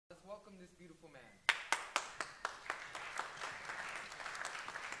beautiful man.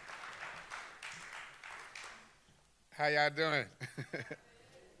 How y'all doing?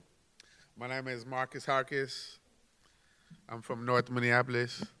 My name is Marcus Harcus. I'm from North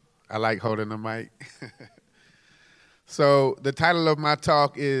Minneapolis. I like holding the mic. So the title of my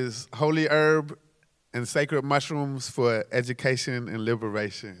talk is Holy Herb and Sacred Mushrooms for Education and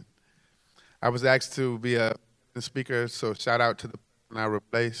Liberation. I was asked to be a speaker, so shout out to the person I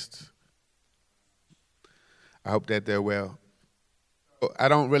replaced. I hope that they're well. I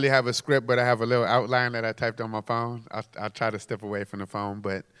don't really have a script, but I have a little outline that I typed on my phone. I'll try to step away from the phone,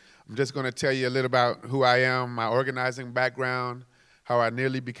 but I'm just going to tell you a little about who I am, my organizing background, how I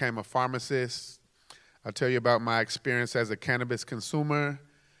nearly became a pharmacist. I'll tell you about my experience as a cannabis consumer,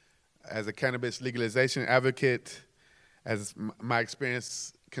 as a cannabis legalization advocate, as my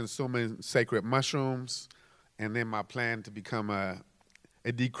experience consuming sacred mushrooms, and then my plan to become a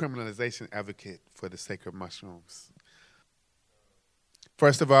decriminalization advocate for the sacred mushrooms.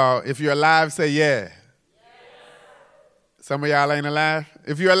 First of all, if you're alive, say yeah. Yes. Some of y'all ain't alive.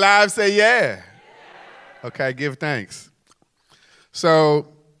 If you're alive, say yeah. Yes. Okay, give thanks. So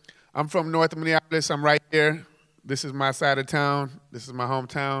I'm from North Minneapolis. I'm right here. This is my side of town. This is my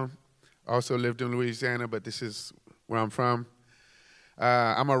hometown. I also lived in Louisiana, but this is where I'm from.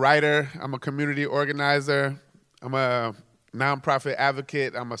 I'm a writer. I'm a community organizer. I'm a nonprofit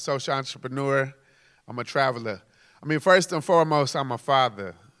advocate. I'm a social entrepreneur. I'm a traveler. I mean, first and foremost, I'm a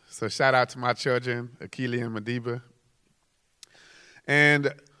father. So shout out to my children, Akili and Madiba.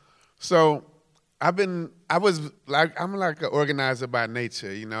 And so I'm like an organizer by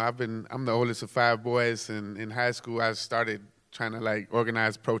nature. You know, I'm the oldest of 5 boys, and in high school I started trying to like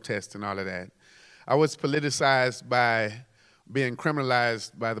organize protests and all of that. I was politicized by being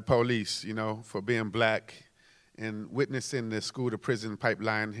criminalized by the police, you know, for being black and witnessing the school-to-prison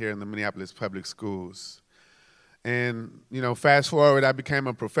pipeline here in the Minneapolis public schools. And, you know, fast forward, I became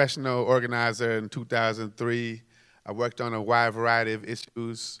a professional organizer in 2003. I worked on a wide variety of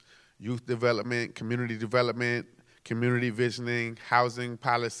issues: youth development, community visioning, housing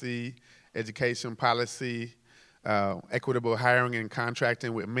policy, education policy, equitable hiring and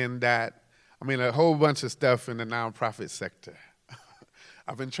contracting with MnDOT. I mean, a whole bunch of stuff in the nonprofit sector.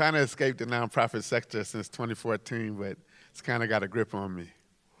 I've been trying to escape the nonprofit sector since 2014, but it's kind of got a grip on me.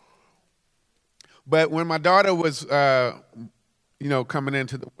 But when my daughter was, you know, coming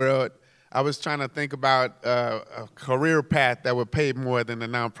into the world, I was trying to think about a career path that would pay more than the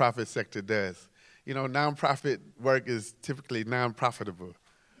nonprofit sector does. You know, nonprofit work is typically non-profitable.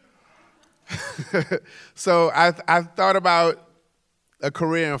 So I thought about a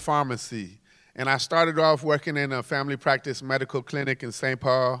career in pharmacy. And I started off working in a family practice medical clinic in St.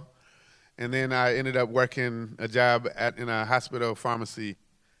 Paul. And then I ended up working a job in a hospital pharmacy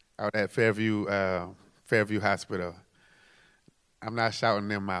out at Fairview Hospital. I'm not shouting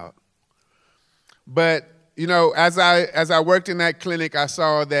them out. But, you know, as I worked in that clinic, I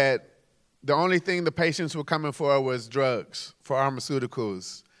saw that the only thing the patients were coming for was drugs, for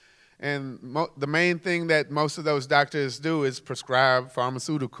pharmaceuticals. And the main thing that most of those doctors do is prescribe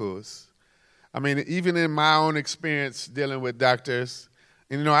pharmaceuticals. I mean, even in my own experience dealing with doctors,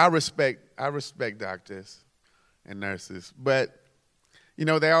 and, you know, I respect doctors and nurses, but, you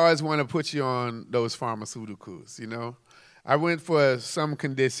know, they always want to put you on those pharmaceuticals, you know. I went for some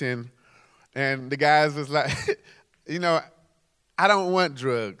condition, and the guys was like, you know, I don't want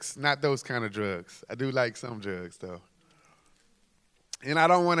drugs, not those kind of drugs. I do like some drugs, though. And I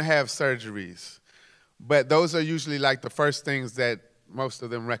don't want to have surgeries. But those are usually like the first things that most of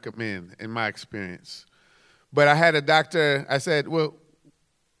them recommend, in my experience. But I had a doctor, I said, well,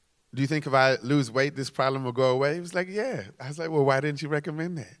 do you think if I lose weight, this problem will go away? He was like, yeah. I was like, well, why didn't you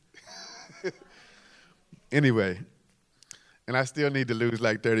recommend that? Anyway, and I still need to lose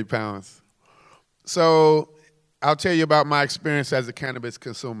like 30 pounds. So I'll tell you about my experience as a cannabis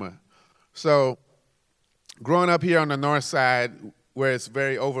consumer. So growing up here on the north side, where it's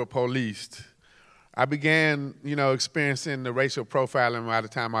very over-policed, I began, you know, experiencing the racial profiling by the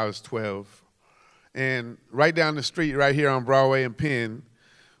time I was 12. And right down the street, right here on Broadway and Penn,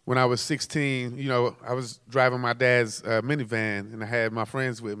 when I was 16, you know, I was driving my dad's minivan, and I had my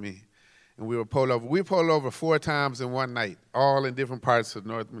friends with me, and we were pulled over. We pulled over 4 times in one night, all in different parts of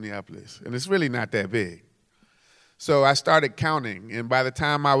North Minneapolis, and it's really not that big. So I started counting, and by the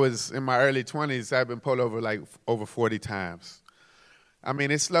time I was in my early 20s, I'd been pulled over like over 40 times. I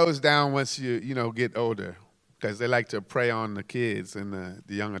mean, it slows down once you know, get older, because they like to prey on the kids and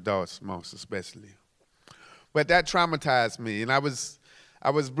the young adults most especially. But that traumatized me, and I was I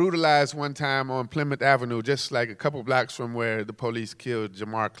was brutalized one time on Plymouth Avenue, just like a couple blocks from where the police killed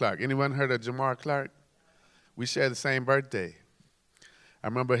Jamar Clark. Anyone heard of Jamar Clark? We share the same birthday. I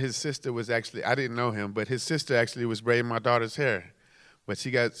remember his sister was actually, I didn't know him, but his sister actually was braiding my daughter's hair. But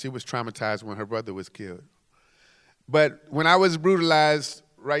she was traumatized when her brother was killed. But when I was brutalized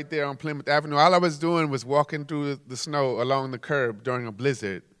right there on Plymouth Avenue, all I was doing was walking through the snow along the curb during a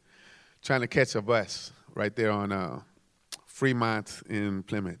blizzard, trying to catch a bus right there on Fremont in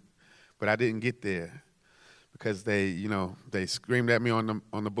Plymouth. But I didn't get there because they screamed at me on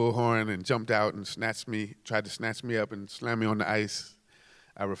the bullhorn and jumped out and tried to snatch me up and slam me on the ice.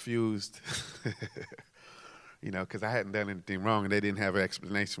 I refused, because I hadn't done anything wrong and they didn't have an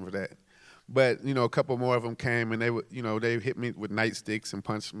explanation for that. But, a couple more of them came and they hit me with nightsticks and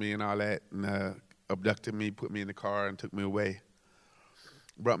punched me and all that and abducted me, put me in the car and took me away.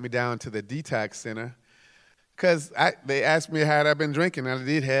 Brought me down to the detox center because they asked me how I'd been drinking and I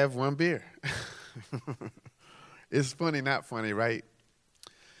did have one beer. It's funny, not funny, right?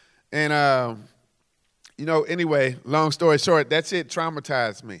 And, anyway, long story short, that shit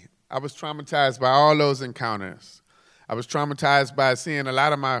traumatized me. I was traumatized by all those encounters. I was traumatized by seeing a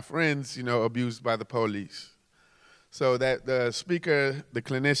lot of my friends, abused by the police. So that the speaker, the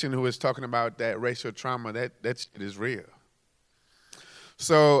clinician who was talking about that racial trauma, that shit is real.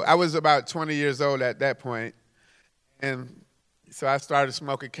 So I was about 20 years old at that point, and so I started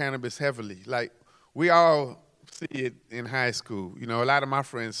smoking cannabis heavily. Like, we all see it in high school. A lot of my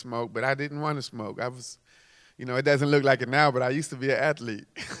friends smoke, but I didn't want to smoke. I was, it doesn't look like it now, but I used to be an athlete.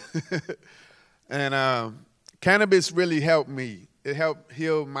 And cannabis really helped me. It helped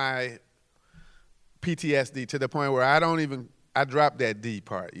heal my PTSD to the point where I dropped that D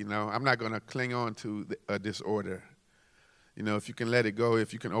part, I'm not going to cling on to a disorder. If you can let it go,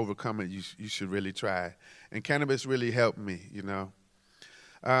 if you can overcome it, you should really try. And cannabis really helped me,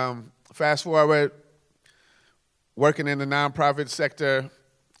 Fast forward, working in the nonprofit sector,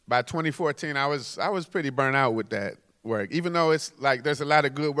 by 2014, I was pretty burnt out with that work. Even though it's like there's a lot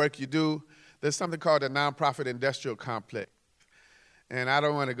of good work you do, there's something called a nonprofit industrial complex. And I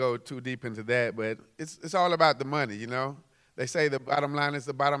don't want to go too deep into that, but it's all about the money, They say the bottom line is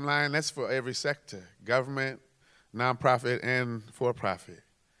the bottom line. That's for every sector, government, nonprofit, and for-profit.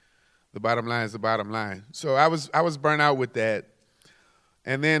 The bottom line is the bottom line. So I was burnt out with that.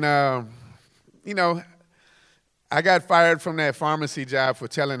 And then, I got fired from that pharmacy job for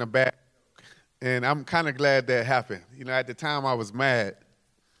telling a bad joke. And I'm kind of glad that happened. At the time I was mad,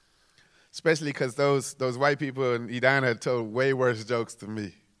 especially because those white people in Edina told way worse jokes to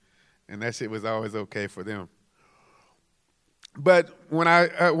me. And that shit was always okay for them. But when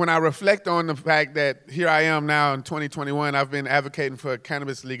I reflect on the fact that here I am now in 2021, I've been advocating for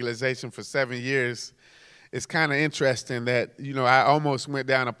cannabis legalization for 7 years, it's kind of interesting that, I almost went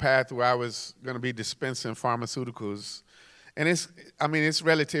down a path where I was going to be dispensing pharmaceuticals. And it's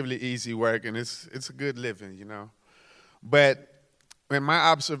relatively easy work and it's a good living, But in my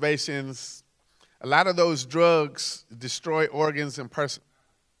observations, a lot of those drugs destroy organs and personality.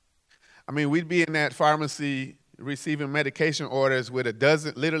 We'd be in that pharmacy receiving medication orders with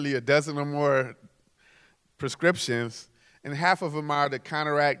literally a dozen or more prescriptions, and half of them are to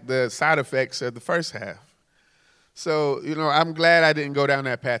counteract the side effects of the first half. So, I'm glad I didn't go down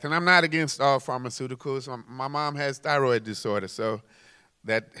that path. And I'm not against all pharmaceuticals. My mom has thyroid disorder, so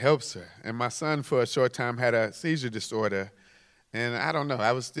that helps her. And my son, for a short time, had a seizure disorder. And I don't know,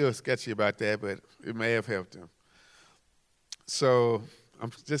 I was still sketchy about that, but it may have helped him. So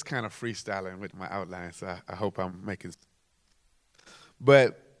I'm just kind of freestyling with my outline, so I hope I'm making sense.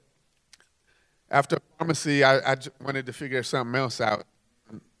 But after pharmacy, I wanted to figure something else out.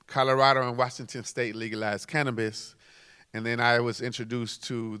 Colorado and Washington State legalized cannabis, and then I was introduced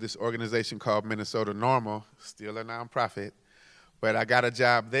to this organization called Minnesota NORML, still a nonprofit, but I got a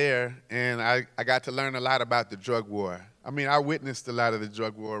job there, and I got to learn a lot about the drug war. I witnessed a lot of the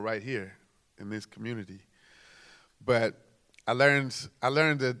drug war right here in this community, but I learned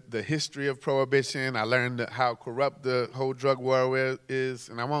the history of prohibition. I learned how corrupt the whole drug war is,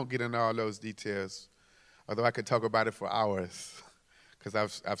 and I won't get into all those details, although I could talk about it for hours,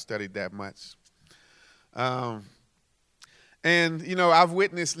 because I've studied that much. And, I've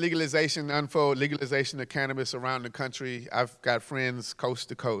witnessed legalization unfold, legalization of cannabis around the country. I've got friends coast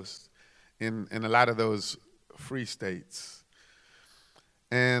to coast in a lot of those free states.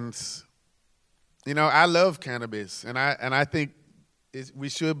 And, I love cannabis, and I think we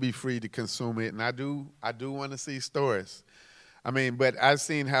should be free to consume it, and I do want to see stores. But I've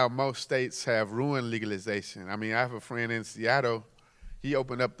seen how most states have ruined legalization. I have a friend in Seattle. He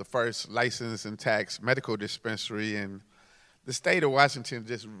opened up the first licensed and taxed medical dispensary, and the state of Washington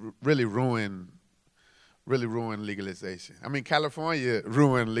just really ruined legalization. I mean, California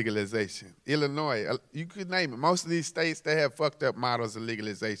ruined legalization. Illinois, you could name it. Most of these states, they have fucked up models of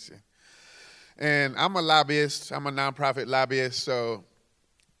legalization. And I'm a lobbyist. I'm a nonprofit lobbyist. So,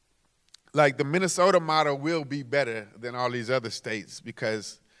 like, the Minnesota model will be better than all these other states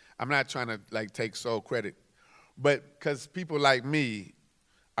because I'm not trying to, like, take sole credit. But because people like me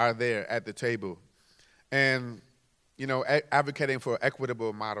are there at the table and, you know, advocating for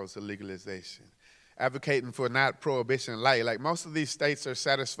equitable models of legalization, advocating for not prohibition light. Like, most of these states are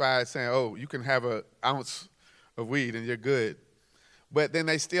satisfied saying, oh, you can have an ounce of weed and you're good. But then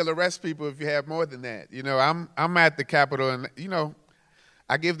they still arrest people if you have more than that. You know, I'm at the Capitol and, you know,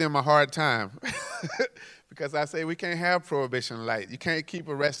 I give them a hard time because I say we can't have prohibition light. You can't keep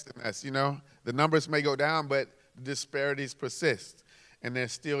arresting us, you know. The numbers may go down, but the disparities persist, and they're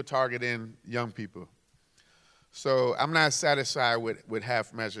still targeting young people. So I'm not satisfied with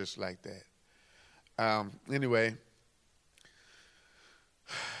half measures like that. Anyway,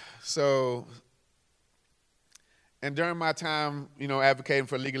 so, and during my time, you know, advocating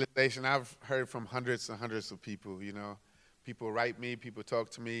for legalization, I've heard from hundreds and hundreds of people, you know. People write me, people talk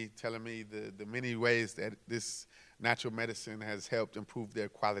to me, telling me the many ways that this natural medicine has helped improve their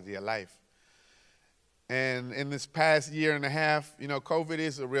quality of life. And in this past year and a half, you know, COVID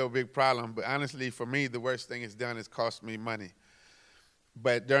is a real big problem, but honestly, for me, the worst thing it's done is cost me money.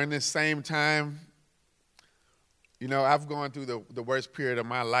 But during this same time, you know, I've gone through the worst period of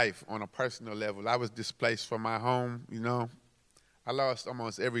my life on a personal level. I was displaced from my home, you know. I lost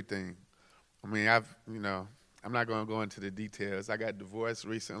almost everything. I mean, you know, I'm not going to go into the details. I got divorced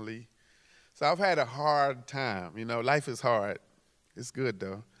recently. So I've had a hard time. You know, life is hard. It's good,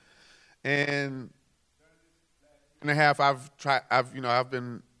 though. And a half, I've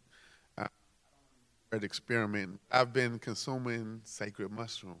been experimenting. I've been consuming sacred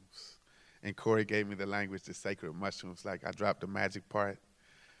mushrooms. And Corey gave me the language to sacred mushrooms. Like, I dropped the magic part.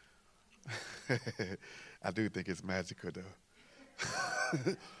 I do think it's magical,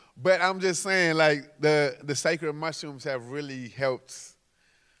 though. But I'm just saying, like, the sacred mushrooms have really helped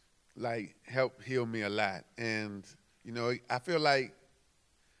heal me a lot. And, you know, I feel like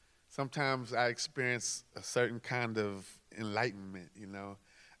sometimes I experience a certain kind of enlightenment, you know.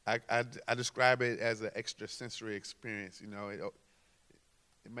 I describe it as an extrasensory experience, you know.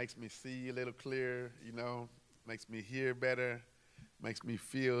 It makes me see a little clearer, you know, makes me hear better, makes me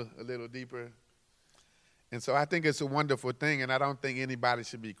feel a little deeper. And so I think it's a wonderful thing, and I don't think anybody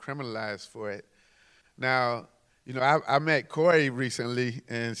should be criminalized for it. Now, you know, I met Corey recently,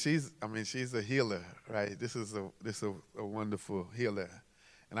 and she's a healer, right? This is a wonderful healer.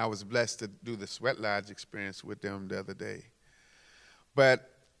 And I was blessed to do the Sweat Lodge experience with them the other day. But,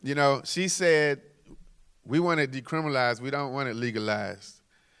 you know, she said, we want it decriminalized, we don't want it legalized.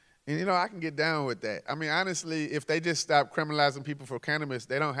 And, you know, I can get down with that. I mean, honestly, if they just stop criminalizing people for cannabis,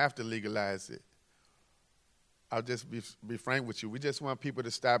 they don't have to legalize it. I'll just be frank with you. We just want people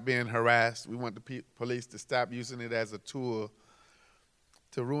to stop being harassed. We want the police to stop using it as a tool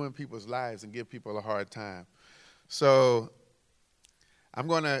to ruin people's lives and give people a hard time. So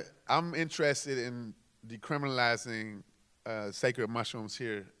I'm interested in decriminalizing sacred mushrooms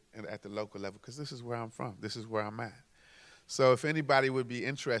here at the local level because this is where I'm from. This is where I'm at. So if anybody would be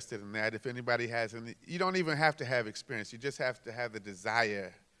interested in that, if anybody has any, you don't even have to have experience. You just have to have the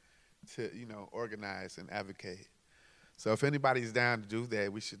desire to, you know, organize and advocate. So if anybody's down to do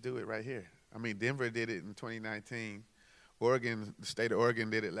that, we should do it right here. I mean, Denver did it in 2019. Oregon, the state of Oregon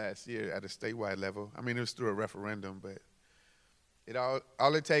did it last year at a statewide level. I mean, it was through a referendum, but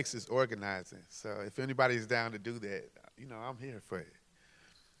all it takes is organizing. So if anybody's down to do that, you know, I'm here for it.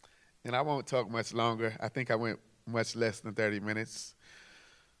 And I won't talk much longer. I think I went much less than 30 minutes.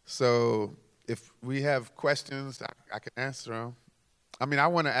 So if we have questions, I can answer them. I mean, I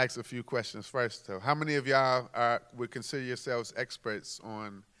want to ask a few questions first, though. How many of y'all would consider yourselves experts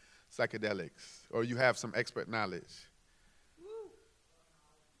on psychedelics, or you have some expert knowledge?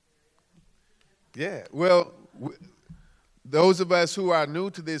 Yeah, well, those of us who are new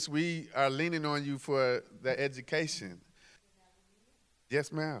to this, we are leaning on you for the education.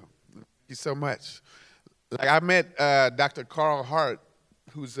 Yes, ma'am. Thank you so much. Like, I met Dr. Carl Hart,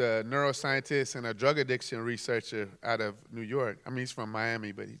 who's a neuroscientist and a drug addiction researcher out of New York. I mean, he's from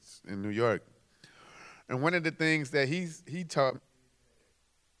Miami, but he's in New York. And one of the things that he taught me,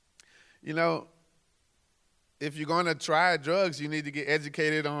 you know, if you're going to try drugs, you need to get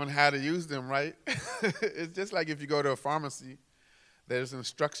educated on how to use them, right? It's just like if you go to a pharmacy, there's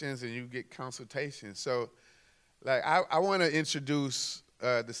instructions and you get consultation. So, like, I want to introduce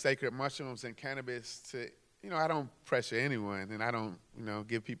the sacred mushrooms and cannabis to I don't pressure anyone, and I don't,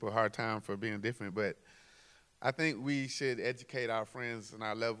 give people a hard time for being different, but I think we should educate our friends and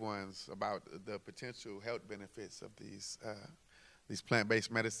our loved ones about the potential health benefits of these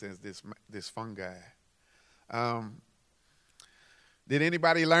plant-based medicines, this fungi. Did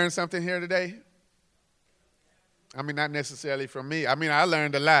anybody learn something here today? I mean, not necessarily from me. I mean, I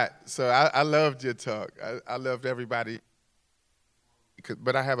learned a lot, so I loved your talk. I loved everybody,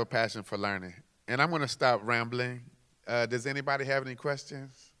 but I have a passion for learning. And I'm going to stop rambling. Does anybody have any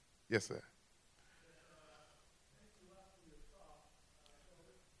questions? Yes, sir.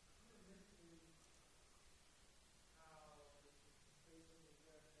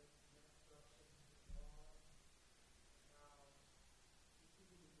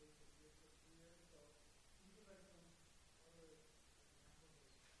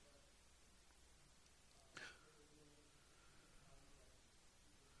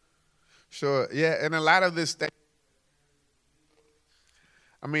 Sure, yeah, and a lot of this stuff,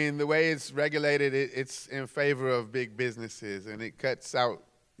 I mean, the way it's regulated, it's in favor of big businesses, and it cuts out,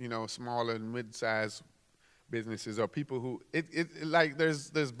 smaller and mid-sized businesses or people who, like,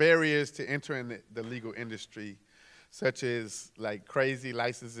 there's barriers to entering the legal industry, such as, like, crazy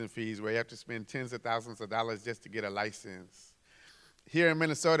licensing fees where you have to spend tens of thousands of dollars just to get a license. Here in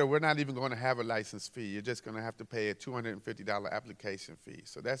Minnesota, we're not even going to have a license fee. You're just going to have to pay a $250 application fee.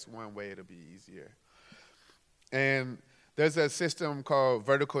 So that's one way it'll be easier. And there's a system called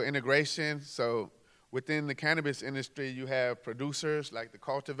vertical integration. So within the cannabis industry, you have producers like the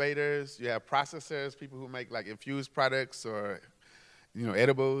cultivators, you have processors, people who make like infused products or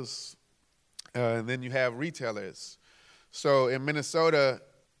edibles, and then you have retailers. So in Minnesota,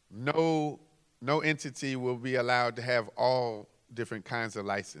 no entity will be allowed to have all different kinds of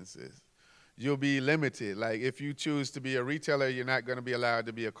licenses. You'll be limited. Like if you choose to be a retailer, you're not going to be allowed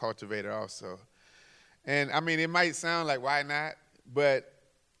to be a cultivator also. And I mean, it might sound like why not, but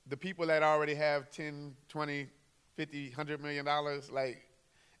the people that already have 10, 20, 50, $100 million, like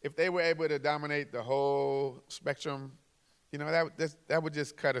if they were able to dominate the whole spectrum, that would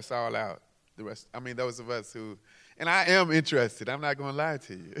just cut us all out. The rest, I mean, those of us who, and I am interested, I'm not going to lie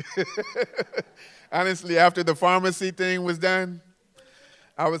to you. Honestly, after the pharmacy thing was done,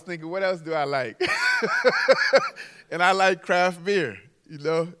 I was thinking, what else do I like? And I like craft beer,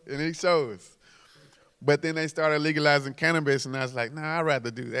 and it shows. But then they started legalizing cannabis, and I was like, nah, I'd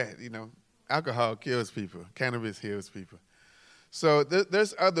rather do that, Alcohol kills people. Cannabis heals people. So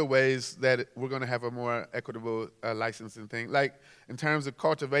there's other ways that we're going to have a more equitable licensing thing. Like in terms of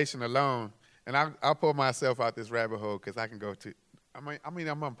cultivation alone, and I'll pull myself out this rabbit hole because I can go to, I'm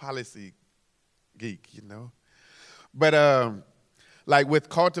a policy geek, But like with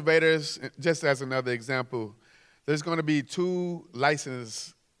cultivators, just as another example, there's going to be two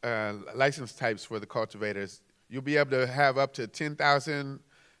license types for the cultivators. You'll be able to have up to 10,000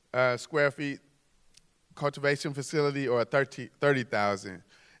 square feet cultivation facility or 30,000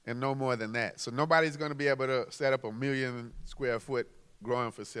 and no more than that. So nobody's going to be able to set up a 1 million square foot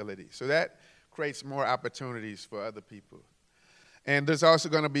growing facility. So that creates more opportunities for other people. And there's also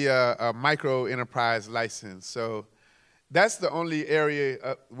going to be a micro enterprise license. So that's the only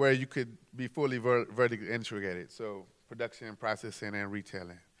area where you could be fully vertically integrated. So production, processing, and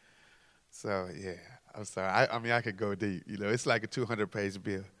retailing. So yeah, I'm sorry. I mean, I could go deep. It's like a 200-page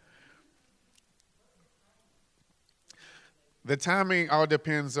bill. The timing all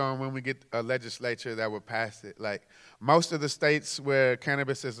depends on when we get a legislature that will pass it. Like most of the states where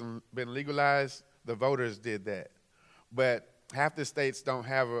cannabis has been legalized, the voters did that. But half the states don't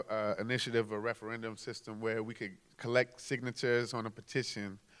have an initiative or referendum system where we could collect signatures on a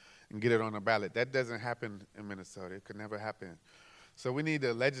petition and get it on a ballot. That doesn't happen in Minnesota. It could never happen. So we need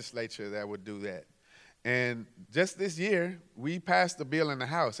a legislature that would do that. And just this year, we passed a bill in the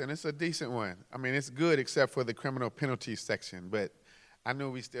House, and it's a decent one. I mean, it's good except for the criminal penalties section, but I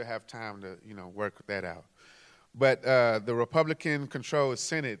know we still have time to, work that out. But the Republican-controlled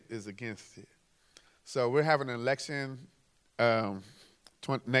Senate is against it. So we're having an election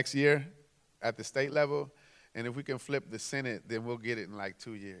next year at the state level, and if we can flip the Senate, then we'll get it in like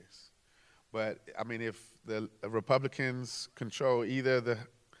 2 years. But, I mean, if the Republicans control either the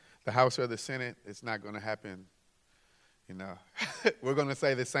House or the Senate, it's not going to happen. We're going to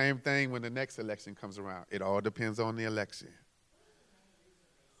say the same thing when the next election comes around. It all depends on the election.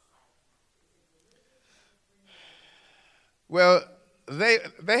 Well, they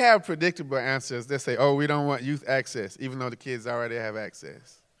have predictable answers. They say, oh, we don't want youth access, even though the kids already have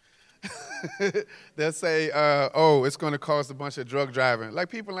access. They'll say, oh, it's going to cause a bunch of drug driving. Like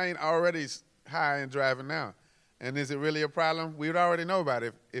people ain't already high and driving now. And is it really a problem? We would already know about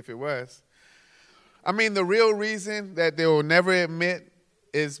it if it was. I mean, the real reason that they will never admit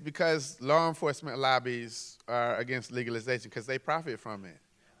is because law enforcement lobbies are against legalization because they profit from it.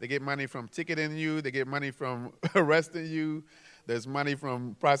 They get money from ticketing you. They get money from arresting you. There's money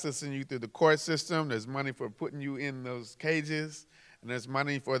from processing you through the court system. There's money for putting you in those cages. And there's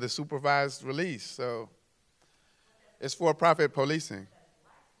money for the supervised release. So it's for-profit policing.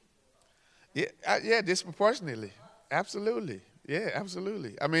 Yeah, disproportionately. Absolutely. Yeah,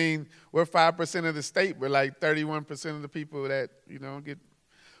 absolutely. I mean, we're 5% of the state, but like 31% of the people that, get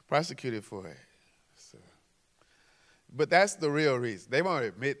prosecuted for it. So, but that's the real reason. They won't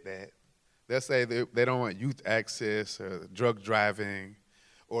admit that. They'll say they don't want youth access or drug driving,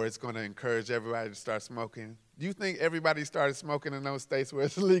 or it's going to encourage everybody to start smoking. Do you think everybody started smoking in those states where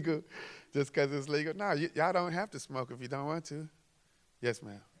it's legal just because it's legal? No, y'all don't have to smoke if you don't want to. Yes,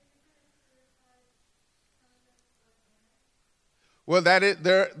 ma'am. Well,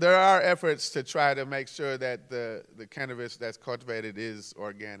 there are efforts to try to make sure that the cannabis that's cultivated is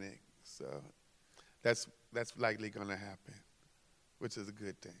organic. So that's likely going to happen, which is a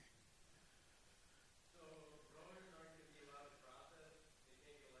good thing. So growers aren't going to be allowed to process? They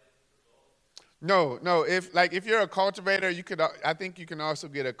can't get licensed adults? No. If you're a cultivator, I think you can also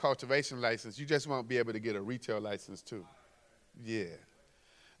get a cultivation license. You just won't be able to get a retail license too. Yeah.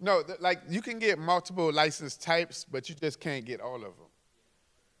 No, you can get multiple license types, but you just can't get all of them.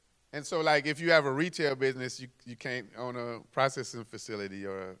 And so, if you have a retail business, you can't own a processing facility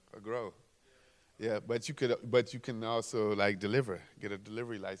or a grow. Yeah, but you can also deliver, get a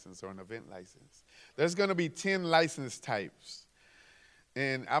delivery license or an event license. There's going to be 10 license types,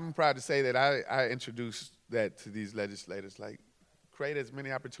 and I'm proud to say that I introduced that to these legislators. Create as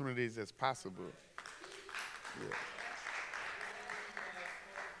many opportunities as possible. Yeah.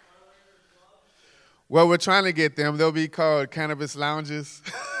 Well, we're trying to get them. They'll be called cannabis lounges.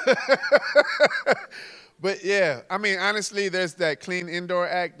 But yeah, I mean, honestly, there's that Clean Indoor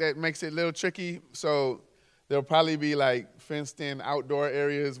Act that makes it a little tricky. So there'll probably be fenced in outdoor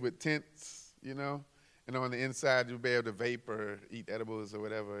areas with tents, and on the inside you'll be able to vape or eat edibles or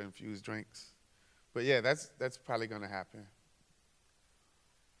whatever, infused drinks. But yeah, that's probably going to happen.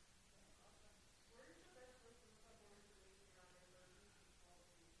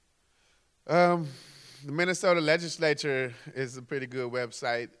 The Minnesota legislature is a pretty good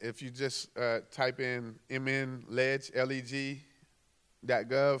website. If you just type in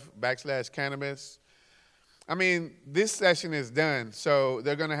mnleg.gov/cannabis. I mean, this session is done, so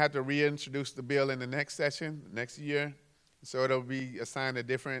they're going to have to reintroduce the bill in the next session, next year. So it'll be assigned a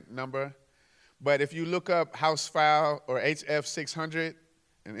different number. But if you look up House File or HF 600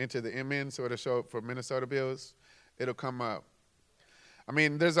 and enter the MN, so it'll show up for Minnesota bills, it'll come up. I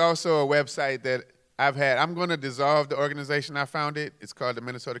mean, there's also a website that I'm going to dissolve the organization I founded. It's called the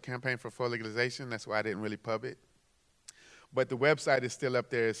Minnesota Campaign for Full Legalization. That's why I didn't really pub it. But the website is still up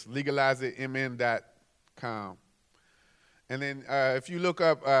there. It's legalizeitmn.com. And then if you look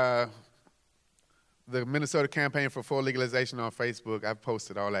up the Minnesota Campaign for Full Legalization on Facebook, I've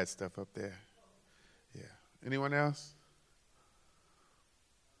posted all that stuff up there. Yeah. Anyone else?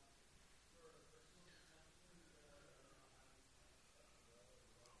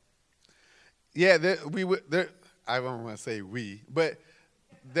 Yeah, I don't want to say we, but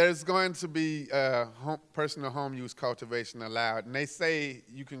there's going to be personal home use cultivation allowed. And they say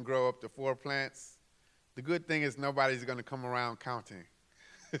you can grow up to 4 plants. The good thing is nobody's going to come around counting.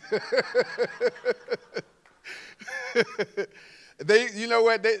 You know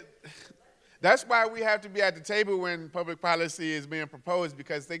what? That's why we have to be at the table when public policy is being proposed,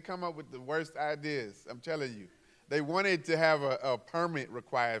 because they come up with the worst ideas. I'm telling you. They wanted to have a permit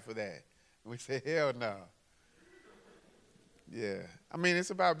required for that. And we say, hell no. Yeah. I mean,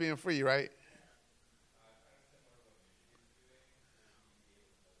 it's about being free, right?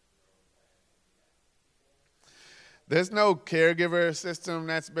 There's no caregiver system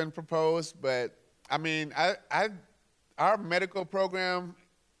that's been proposed, but I mean, our medical program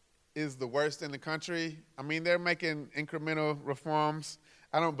is the worst in the country. I mean, they're making incremental reforms.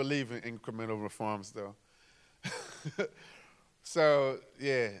 I don't believe in incremental reforms, though. So,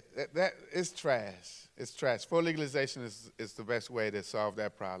 yeah, that is trash. It's trash. Full legalization is the best way to solve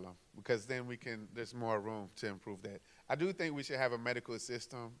that problem, because then there's more room to improve that. I do think we should have a medical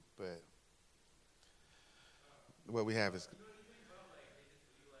system, but what we have is...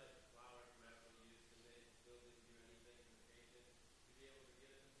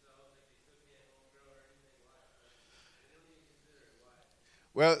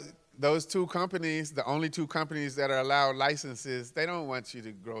 Well, those 2 companies, the only 2 companies that are allowed licenses, they don't want you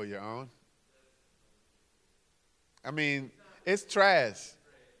to grow your own. I mean, it's trash.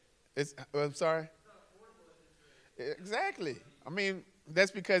 I'm sorry? Exactly. I mean,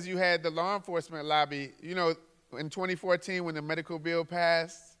 that's because you had the law enforcement lobby. You know, in 2014 when the medical bill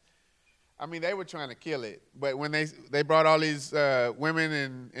passed, I mean, they were trying to kill it. But when they brought all these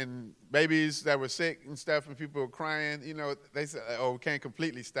women and babies that were sick and stuff and people were crying, you know, they said, oh, we can't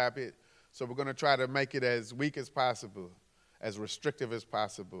completely stop it. So we're going to try to make it as weak as possible, as restrictive as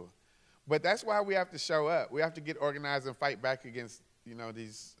possible. But that's why we have to show up. We have to get organized and fight back against, you know,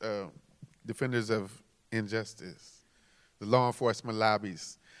 these defenders of injustice, the law enforcement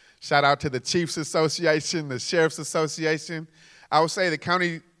lobbies. Shout out to the Chiefs Association, the Sheriff's Association. I would say the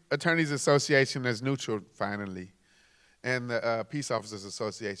County Attorneys Association is neutral, finally, and the Peace Officers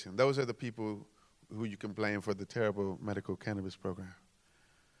Association. Those are the people who you can blame for the terrible medical cannabis program.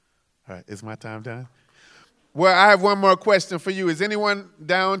 All right, is my time done? Well, I have one more question for you. Is anyone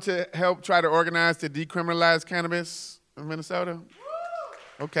down to help try to organize to decriminalize cannabis in Minnesota?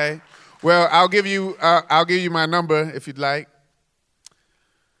 Okay. Well, I'll give you my number if you'd like.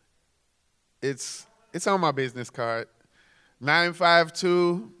 It's on my business card.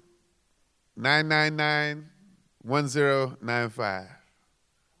 952-999-1095.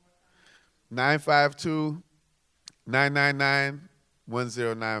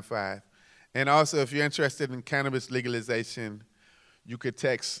 952-999-1095. And also, if you're interested in cannabis legalization, you could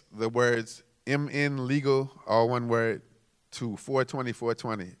text the words MN legal, all one word, to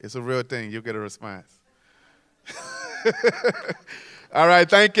 420-420. It's a real thing. You'll get a response. All right,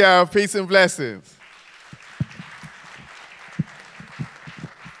 thank y'all. Peace and blessings.